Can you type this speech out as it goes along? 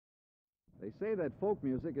They say that folk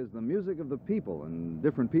music is the music of the people, and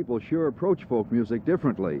different people sure approach folk music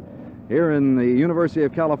differently. Here in the University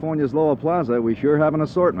of California's Lowell Plaza, we sure have an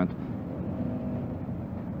assortment.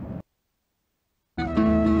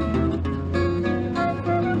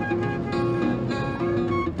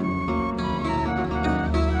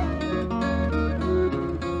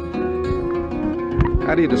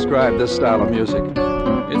 How do you describe this style of music?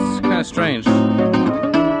 It's kind of strange, don't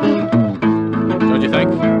you think?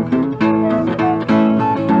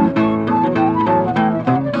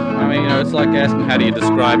 I mean, you know, it's like asking how do you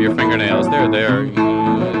describe your fingernails. They're there. You know,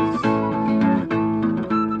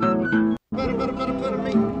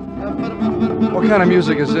 What kind of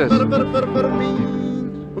music is this?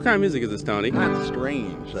 what kind of music is this, Tony? That's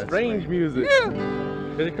strange. That's Strange music. Yeah.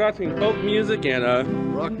 It's a cross between folk music and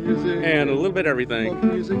rock music and a little bit of everything. Folk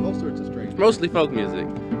music, all sorts of strange. Mostly folk music.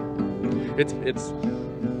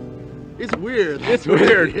 It's weird. It's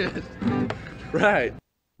weird. Yes. Right.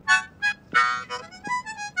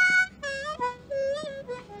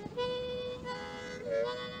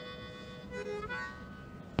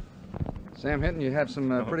 Sam Hinton, you have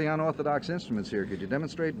some pretty unorthodox instruments here. Could you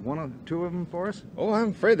demonstrate one or two of them for us? Oh, I'm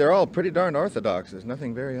afraid they're all pretty darn orthodox. There's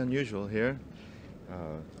nothing very unusual here.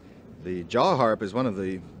 The jaw harp is one of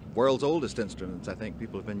the world's oldest instruments. I think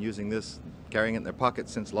people have been using this, carrying it in their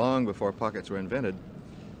pockets since long before pockets were invented.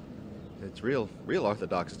 It's real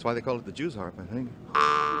orthodox. That's why they call it the Jew's harp, I think.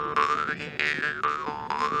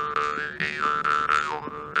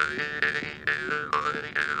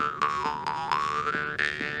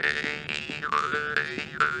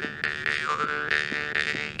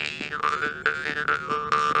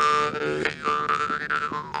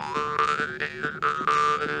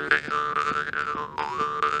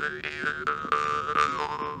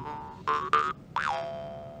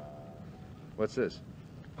 What's this?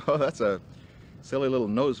 Oh, that's a silly little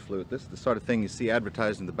nose flute. This is the sort of thing you see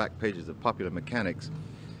advertised in the back pages of Popular Mechanics.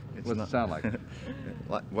 What does it sound like?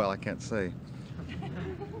 Well, I can't say.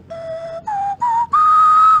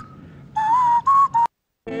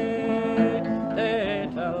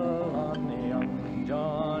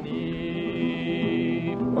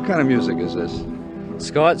 What kind of music is this?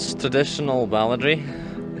 Scots traditional balladry.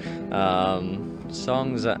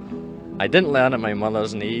 Songs that I didn't learn at my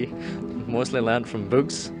mother's knee, mostly learned from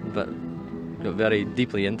books, but got very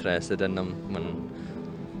deeply interested in them when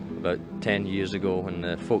about 10 years ago when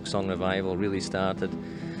the folk song revival really started.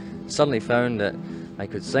 Suddenly found that I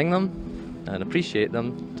could sing them and appreciate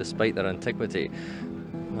them despite their antiquity.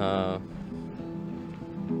 I'll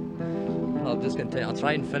just continue. I'll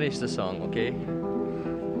try and finish the song, okay?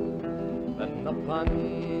 Then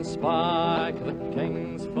upon spake the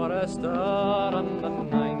king's forester, and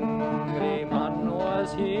an angry man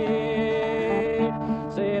was he,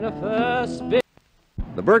 saying a first bit.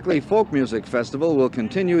 The Berkeley Folk Music Festival will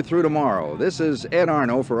continue through tomorrow. This is Ed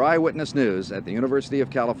Arno for Eyewitness News at the University of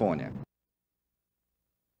California.